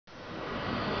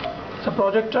It's a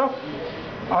project of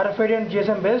RFID and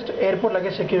GSM based airport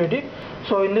luggage security.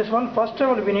 So in this one, first of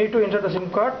all we need to insert the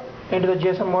SIM card into the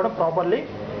GSM modem properly.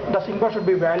 The SIM card should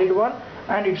be valid one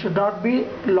and it should not be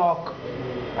locked,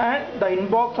 and the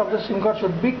inbox of the SIM card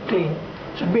should be clean,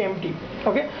 should be empty.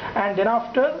 Okay, and then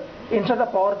after insert the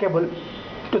power cable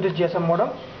to this GSM modem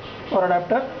or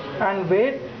adapter and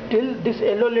wait till this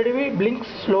yellow LED blinks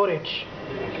slow rate.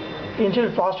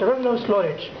 Initial fast rate, no slow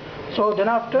rate. So then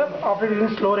after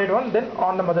it is slow rate one, then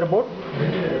on the motherboard.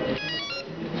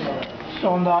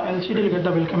 So on the LCD you get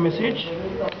the welcome message.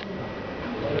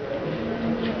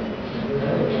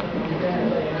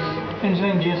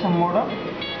 Installing GSM modem.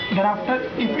 Then after,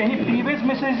 if any previous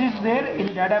message is there in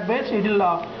database, it will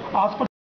ask for